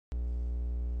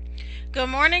Good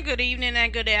morning, good evening,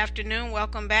 and good afternoon.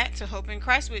 Welcome back to Hope in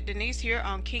Christ with Denise here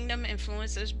on Kingdom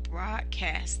Influencers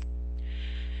broadcast.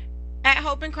 At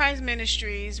Hope in Christ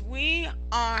Ministries, we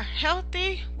are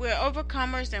healthy, we're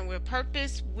overcomers, and we're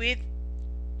purpose with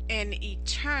an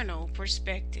eternal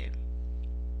perspective.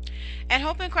 At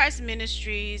Hope in Christ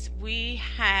Ministries, we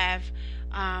have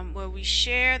where we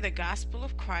share the gospel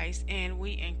of Christ and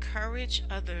we encourage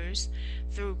others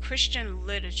through Christian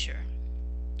literature.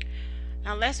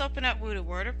 Now let's open up with a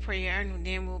word of prayer and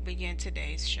then we'll begin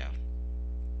today's show.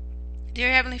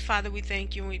 Dear Heavenly Father, we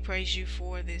thank you and we praise you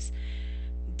for this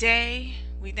day.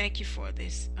 We thank you for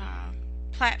this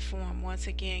platform once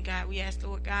again, God. We ask,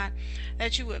 Lord God,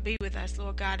 that you would be with us,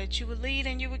 Lord God, that you would lead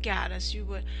and you would guide us, you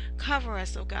would cover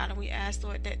us, Lord God. And we ask,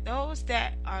 Lord, that those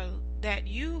that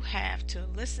you have to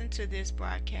listen to this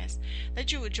broadcast,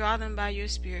 that you would draw them by your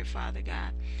Spirit, Father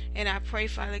God. And I pray,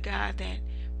 Father God, that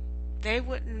they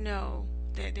would know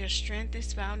that their strength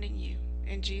is found in you.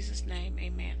 In Jesus' name,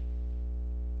 amen.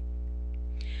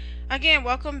 Again,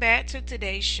 welcome back to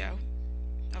today's show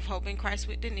of Hope in Christ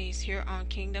with Denise here on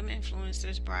Kingdom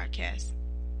Influencers broadcast.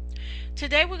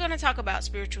 Today we're going to talk about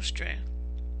spiritual strength.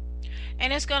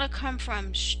 And it's going to come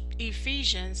from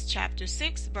Ephesians chapter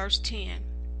 6, verse 10.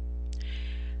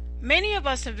 Many of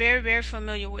us are very, very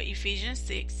familiar with Ephesians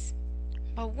 6.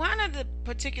 But one of the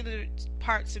particular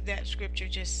parts of that scripture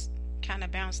just kind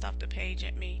of bounced off the page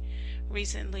at me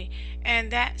recently,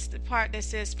 and that's the part that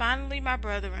says, "Finally, my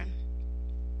brethren,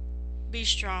 be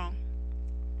strong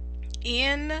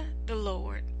in the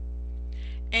Lord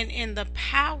and in the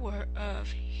power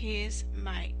of his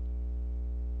might."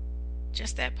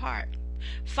 Just that part.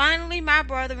 Finally, my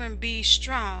brethren, be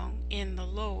strong in the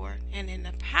Lord and in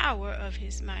the power of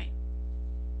his might.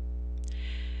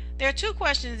 There are two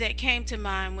questions that came to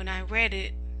mind when I read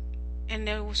it. And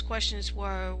those questions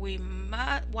were,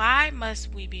 why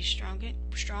must we be strong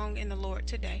in the Lord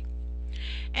today?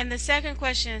 And the second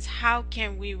question is, how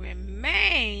can we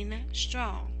remain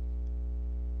strong?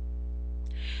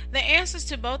 The answers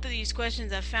to both of these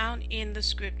questions are found in the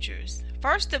scriptures.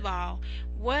 First of all,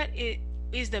 what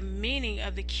is the meaning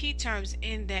of the key terms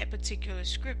in that particular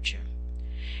scripture?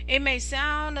 It may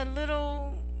sound a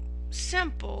little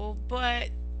simple,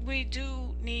 but we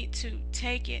do need to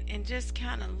take it and just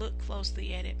kind of look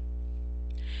closely at it.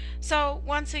 So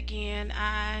once again,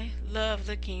 I love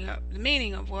looking up the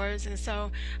meaning of words, and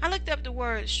so I looked up the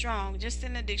word strong just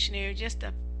in the dictionary just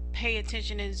to pay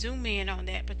attention and zoom in on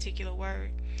that particular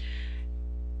word.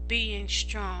 Being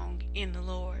strong in the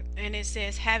Lord. And it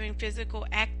says having physical,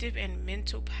 active, and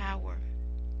mental power.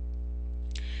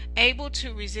 Able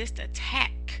to resist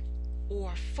attack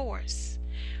or force.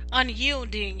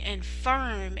 Unyielding and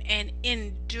firm and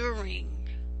enduring.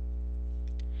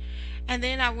 And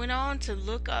then I went on to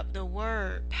look up the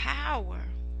word power.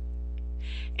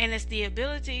 And it's the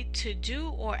ability to do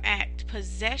or act,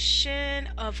 possession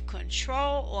of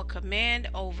control or command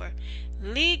over,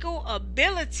 legal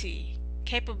ability,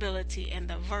 capability, and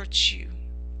the virtue.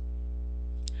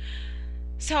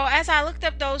 So as I looked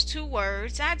up those two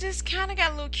words, I just kind of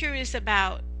got a little curious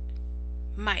about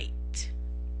might.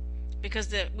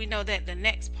 Because we know that the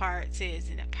next part says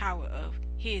in the power of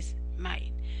his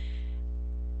might.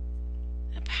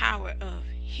 The power of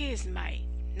his might.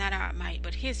 Not our might,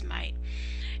 but his might.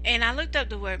 And I looked up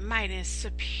the word might as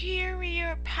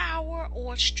superior power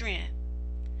or strength.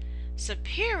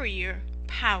 Superior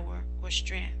power or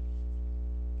strength.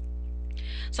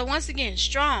 So once again,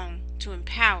 strong, to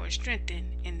empower,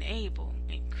 strengthen, enable,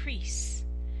 increase.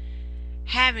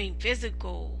 Having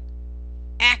physical,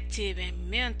 active, and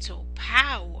mental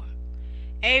power,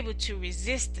 able to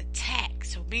resist attack.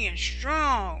 So being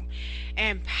strong,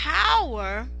 and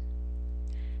power,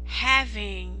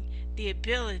 having the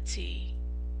ability,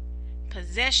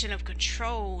 possession of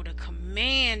control, the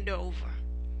command over,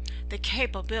 the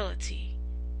capability.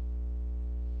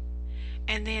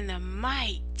 And then the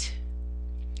might,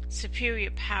 superior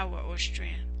power or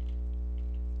strength.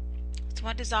 So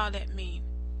what does all that mean?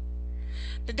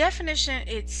 The definition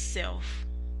itself,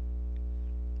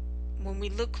 when we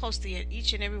look closely at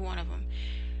each and every one of them,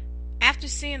 after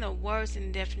seeing the words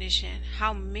and definition,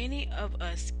 how many of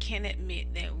us can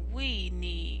admit that we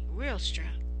need real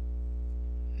strength?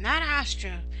 Not our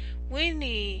strength. We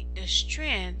need the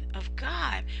strength of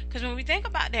God. Because when we think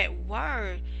about that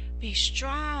word, be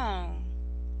strong,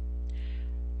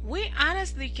 we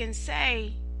honestly can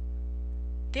say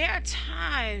there are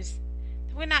times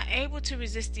we're not able to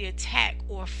resist the attack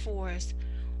or force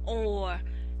or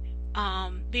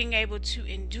being able to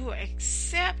endure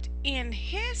except in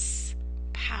his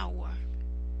power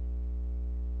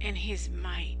and his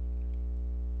might,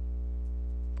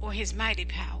 or his mighty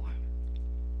power.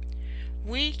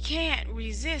 We can't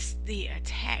resist the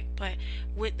attack, but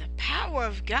with the power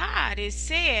of God, it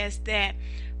says that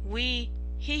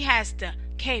he has the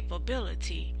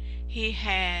capability, he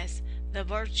has the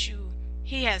virtue,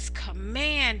 he has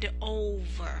command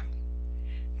over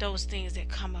those things that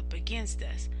come up against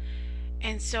us.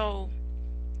 And so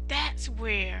that's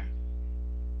where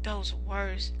those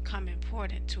words come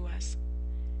important to us.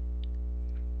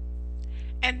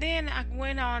 And then I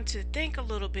went on to think a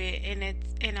little bit,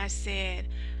 and I said,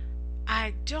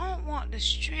 I don't want the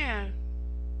strength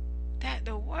that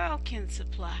the world can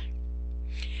supply.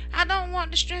 I don't want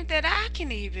the strength that I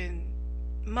can even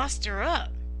muster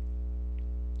up.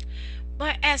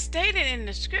 But as stated in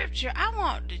the scripture, I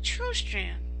want the true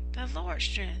strength, the Lord's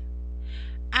strength.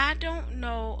 I don't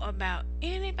know about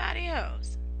anybody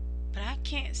else, but I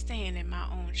can't stand in my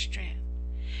own strength.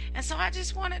 And so I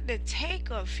just wanted to take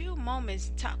a few moments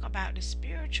to talk about the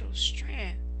spiritual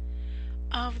strength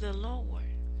of the Lord.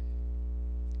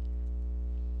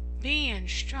 Being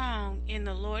strong in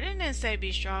the Lord. It didn't say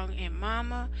be strong in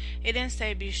mama. It didn't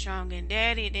say be strong in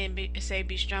daddy. It didn't say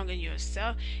be strong in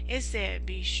yourself. It said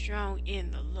be strong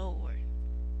in the Lord.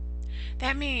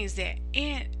 That means that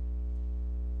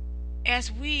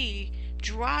as we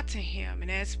draw to Him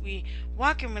and as we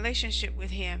walk in relationship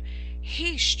with Him,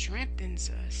 He strengthens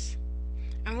us,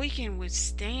 and we can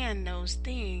withstand those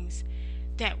things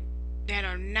that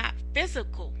are not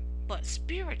physical but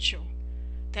spiritual,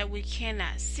 that we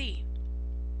cannot see.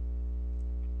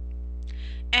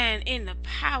 And in the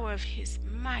power of His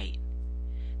might,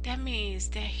 that means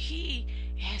that He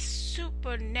has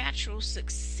supernatural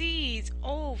succeeds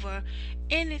over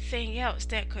anything else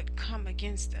that could come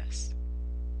against us.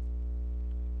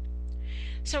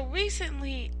 So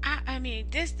recently, I mean,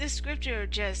 this scripture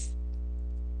just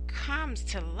comes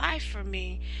to life for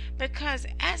me, because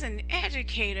as an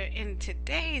educator in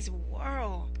today's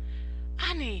world,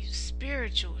 I need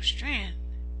spiritual strength.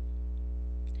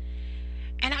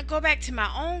 And I go back to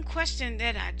my own question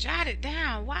that I jotted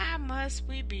down. Why must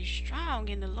we be strong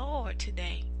in the Lord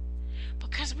today?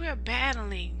 Because we're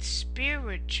battling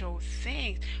spiritual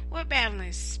things. We're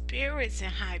battling spirits in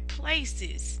high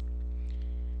places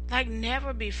like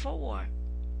never before.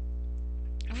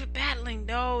 We're battling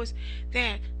those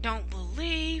that don't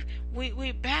believe.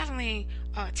 We're battling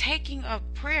taking of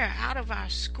prayer out of our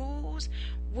schools.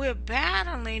 We're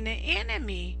battling the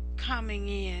enemy coming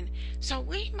in. So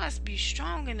we must be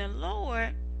strong in the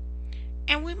Lord.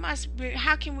 And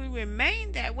how can we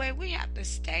remain that way? We have to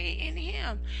stay in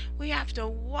Him. We have to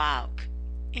walk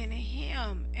in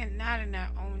Him and not in our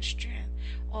own strength,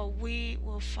 or we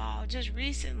will fall. Just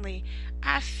recently,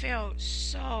 I felt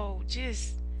so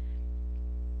just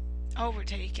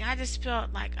overtaken. I just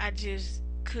felt like I just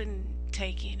couldn't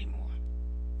take anymore.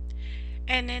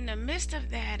 And in the midst of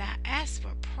that, I asked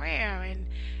for prayer, and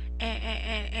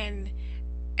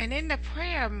in the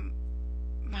prayer,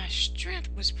 my strength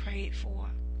was prayed for.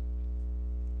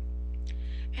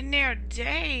 And there are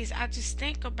days I just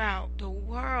think about the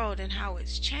world and how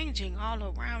it's changing all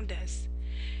around us.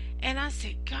 And I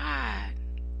say, God,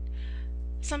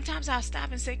 sometimes I'll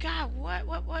stop and say, God,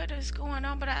 what is going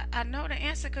on? But I know the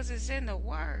answer because it's in the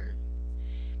Word.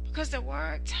 Because the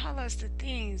Word tells us the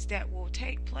things that will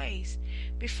take place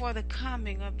before the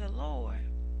coming of the Lord.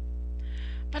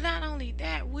 But not only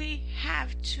that, we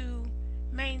have to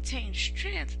maintain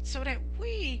strength so that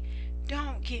we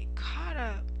don't get caught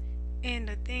up in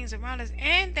the things around us,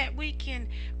 and that we can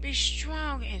be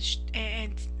strong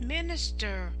and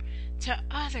minister to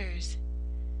others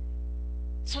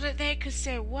so that they could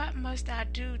say, what must I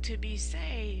do to be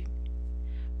saved?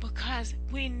 Because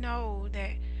we know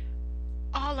that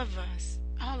all of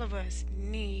us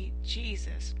need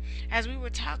Jesus. As we were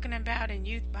talking about in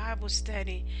youth Bible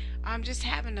study, I'm just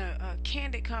having a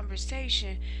candid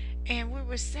conversation, and we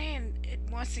were saying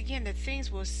once again the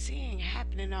things we're seeing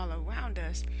happening all around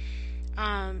us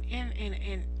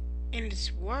in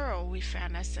this world we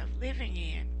found ourselves living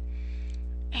in.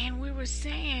 And we were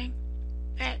saying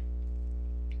that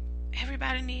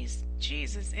everybody needs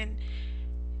Jesus, and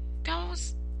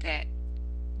those that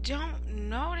don't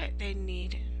know that they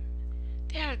need Him,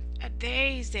 there are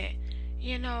days that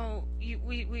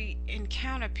we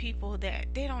encounter people that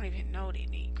they don't even know they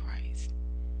need Christ.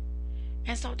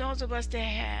 And so those of us that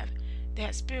have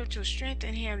that spiritual strength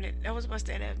in Him, that those of us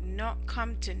that have not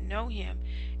come to know Him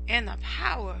and the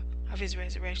power of His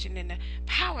resurrection and the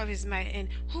power of His might and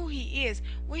who He is,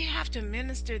 we have to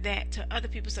minister that to other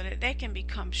people so that they can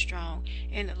become strong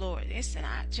in the Lord. It's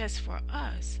not just for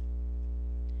us.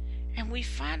 And we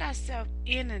find ourselves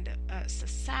in a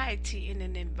society, in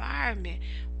an environment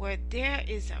where there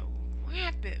is a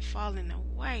rampant falling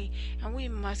away, and we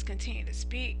must continue to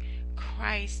speak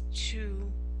Christ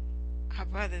to our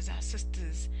brothers, our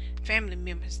sisters, family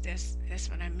members. That's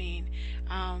what I mean.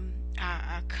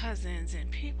 Our cousins and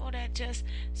people that just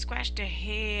scratch their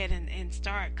head and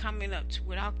start coming up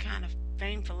with all kind of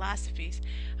vain philosophies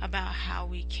about how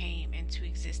we came into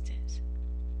existence.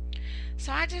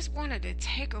 So I just wanted to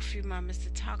take a few moments to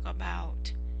talk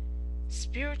about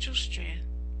spiritual strength.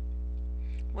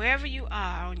 Wherever you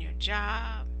are, on your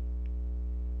job,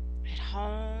 at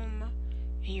home,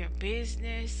 in your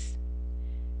business,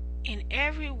 in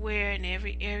everywhere, in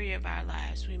every area of our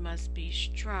lives, we must be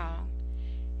strong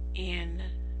in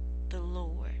the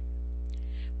Lord.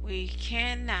 We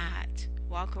cannot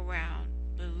walk around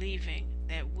believing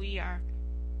that we are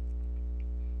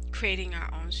creating our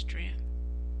own strength,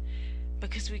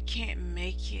 because we can't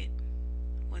make it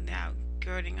without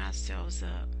girding ourselves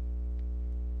up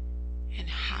and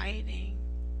hiding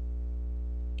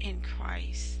in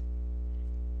Christ,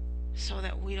 so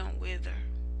that we don't wither,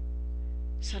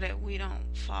 so that we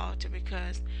don't falter,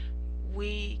 because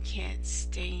we can't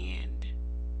stand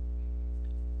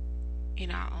in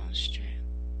our own strength.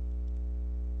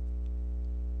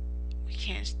 We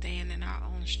can't stand in our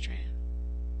own strength.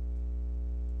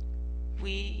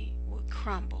 We would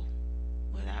crumble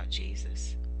without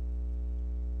Jesus.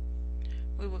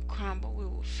 We would crumble, we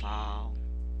would fall,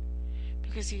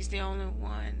 because He's the only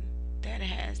one that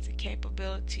has the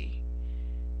capability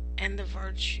and the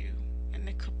virtue and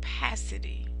the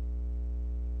capacity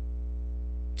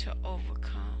to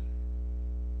overcome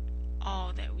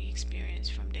all that we experience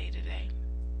from day to day.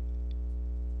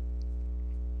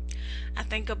 I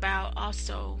think about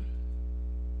also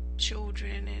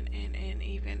children and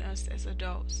even us as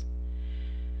adults.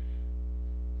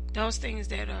 Those things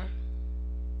that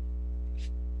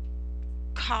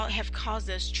have caused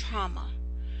us trauma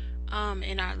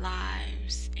in our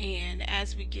lives, and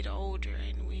as we get older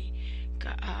and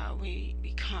we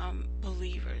become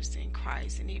believers in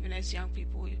Christ, and even as young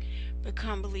people we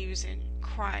become believers in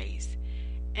Christ,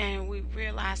 and we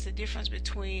realize the difference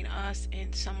between us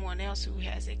and someone else who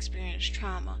has experienced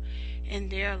trauma in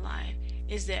their life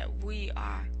is that we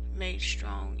are made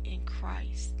strong in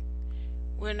Christ.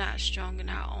 We're not strong in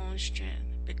our own strength,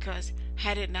 because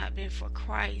had it not been for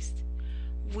Christ,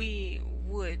 we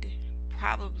would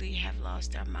probably have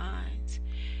lost our minds.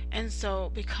 And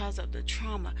so, because of the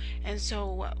trauma, and so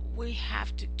what we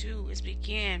have to do is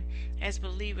begin as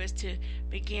believers to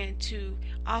begin to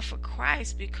offer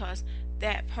Christ, because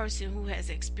that person who has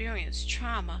experienced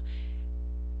trauma,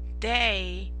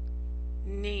 they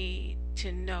need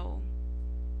to know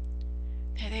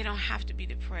that they don't have to be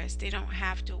depressed. They don't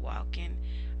have to walk in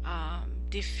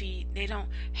defeat. They don't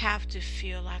have to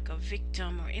feel like a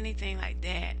victim or anything like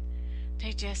that.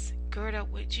 They just gird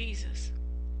up with Jesus,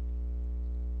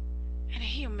 and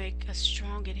He'll make us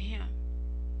strong in Him.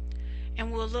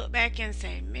 And we'll look back and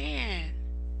say, man,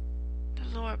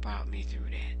 the Lord brought me through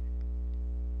that.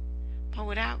 But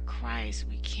without Christ,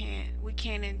 we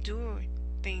can't endure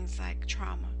things like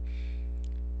trauma.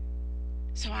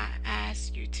 So I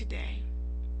ask you today,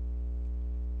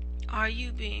 are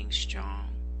you being strong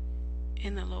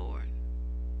in the Lord?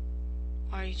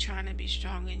 Or are you trying to be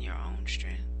strong in your own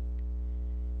strength?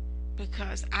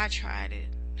 Because I tried it.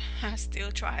 I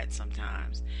still try it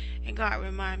sometimes. And God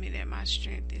remind me that my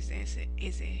strength is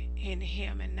in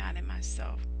Him and not in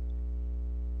myself.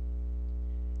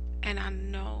 And I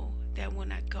know that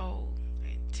when I go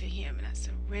to Him and I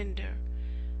surrender,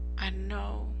 I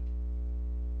know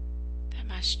that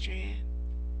my strength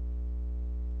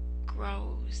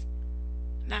grows.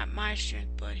 Not my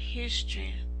strength, but His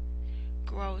strength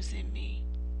grows in me.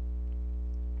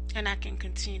 And I can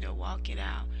continue to walk it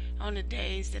out on the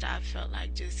days that I felt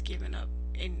like just giving up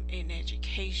in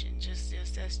education.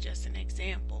 That's just an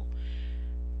example.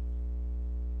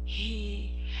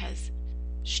 He has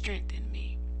strengthened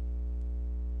me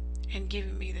and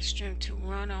given me the strength to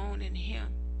run on in Him,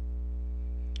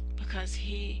 because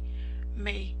He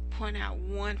may point out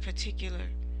one particular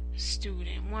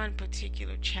student, one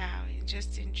particular child, and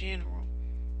just in general,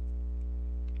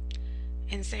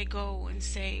 and say, go and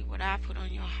say what I put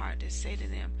on your heart to say to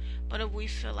them. But if we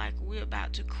feel like we're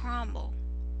about to crumble,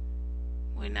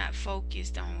 we're not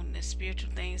focused on the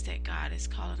spiritual things that God is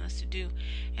calling us to do.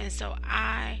 And so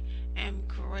I am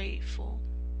grateful.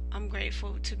 I'm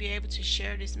grateful to be able to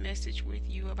share this message with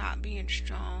you about being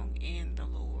strong in the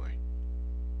Lord.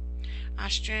 Our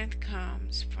strength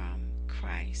comes from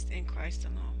Christ and Christ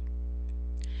alone.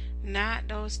 Not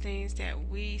those things that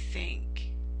we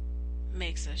think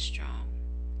makes us strong.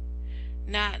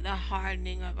 Not the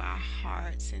hardening of our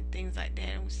hearts and things like that,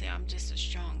 and we say, I'm just a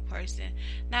strong person.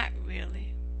 Not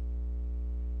really.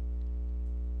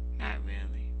 Not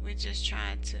really. We're just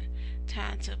trying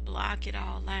to block it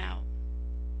all out.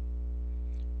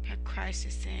 But Christ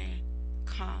is saying,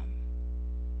 come.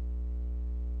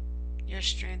 Your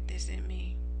strength is in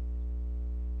me.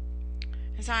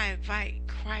 As I invite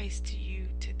Christ to you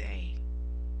today,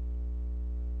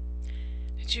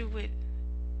 that you would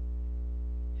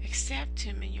accept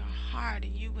him in your heart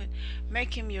and you would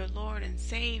make him your Lord and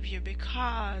Savior,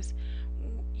 because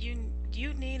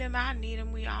you need him, I need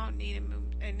him, we all need him,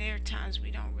 and there are times we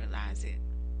don't realize it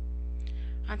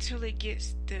until it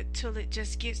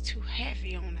just gets too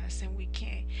heavy on us and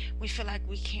we feel like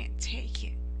we can't take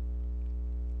it.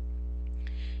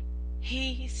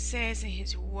 He says in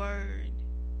his word,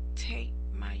 take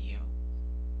my yoke.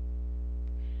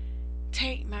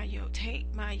 Take my yoke,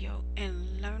 take my yoke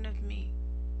and learn of me.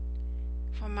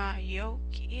 For my yoke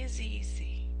is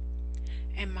easy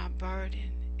and my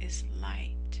burden is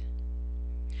light.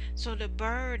 So the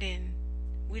burden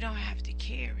we don't have to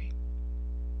carry.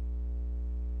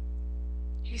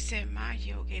 He said, my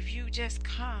yoke, if you just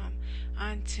come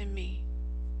unto me,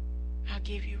 I'll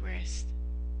give you rest.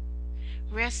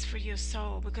 Rest for your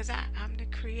soul, because I'm the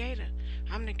creator.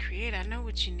 I'm the creator. I know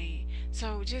what you need.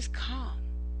 So just come.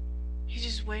 He's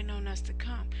just waiting on us to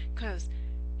come, because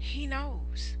he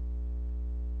knows.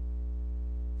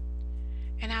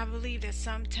 And I believe that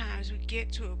sometimes we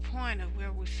get to a point of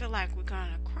where we feel like we're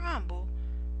going to crumble,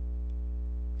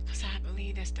 because I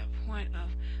believe that's the point of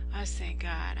us saying,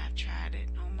 God, I've tried it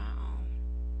on my own.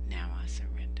 Now I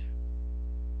surrender.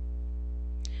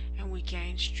 And we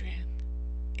gain strength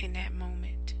in that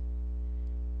moment.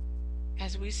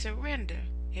 As we surrender,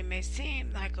 it may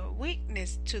seem like a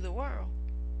weakness to the world,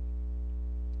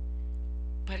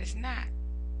 but it's not.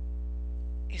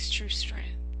 It's true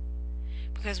strength,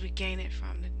 because we gain it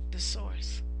from the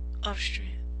source of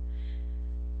strength.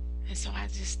 And so I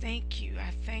just thank you.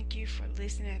 I thank you for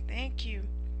listening. I thank you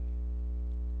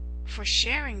for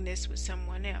sharing this with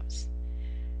someone else,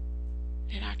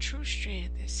 that our true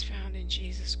strength is found in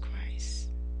Jesus Christ.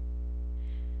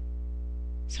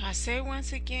 So I say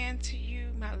once again to you,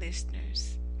 my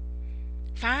listeners,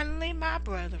 finally, my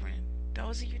brethren,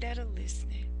 those of you that are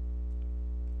listening,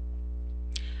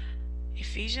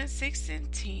 Ephesians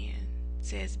 6:10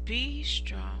 says, be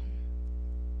strong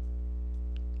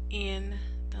in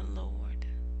the Lord,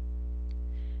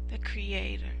 the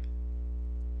Creator.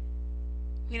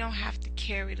 We don't have to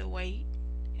carry the weight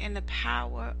and the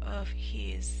power of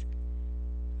his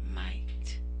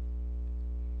might.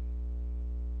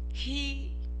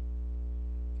 He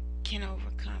can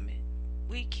overcome it.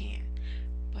 We can.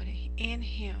 But in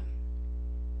him,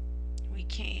 we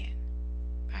can,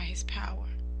 by his power.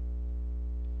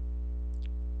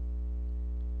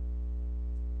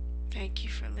 Thank you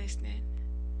for listening.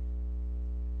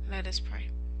 Let us pray.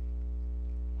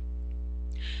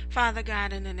 Father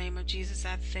God, in the name of Jesus,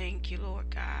 I thank you,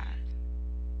 Lord God,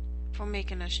 for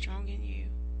making us strong in you.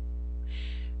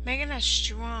 Making us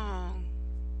strong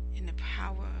in the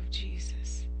power of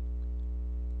Jesus.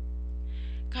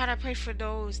 God, I pray for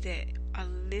those that are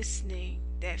listening,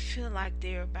 that feel like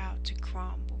they're about to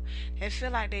crumble, that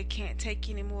feel like they can't take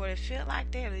anymore, that feel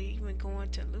like they're even going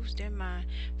to lose their mind.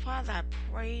 Father, I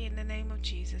pray in the name of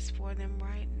Jesus for them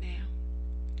right now,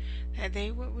 that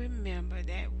they would remember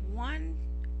that one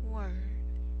word,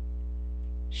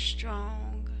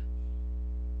 strong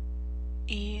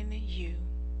in you.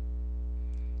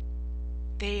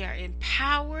 They are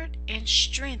empowered and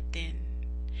strengthened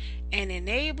and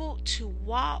enabled to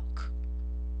walk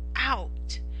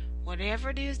out whatever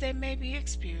it is they may be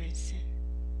experiencing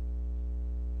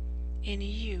in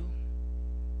you.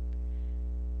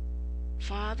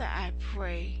 Father, I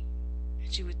pray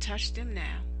that you would touch them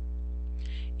now,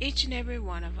 each and every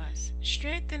one of us.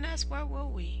 Strengthen us where we're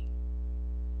weak.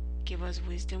 Give us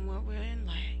wisdom where we're in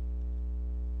lack.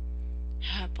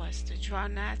 Help us to draw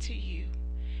nigh to you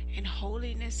in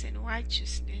holiness and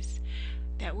righteousness,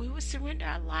 that we would surrender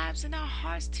our lives and our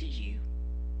hearts to you.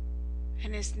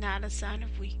 And it's not a sign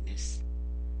of weakness,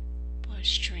 but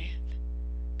strength,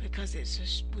 because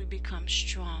we become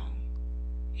strong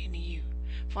in you.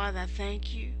 Father, I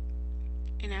thank you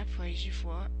and I praise you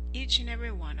for each and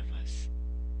every one of us.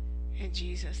 In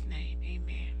Jesus' name,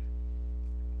 amen.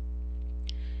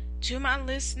 To my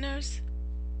listeners,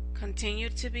 continue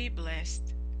to be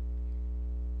blessed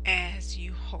as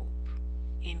you hope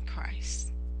in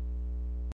Christ.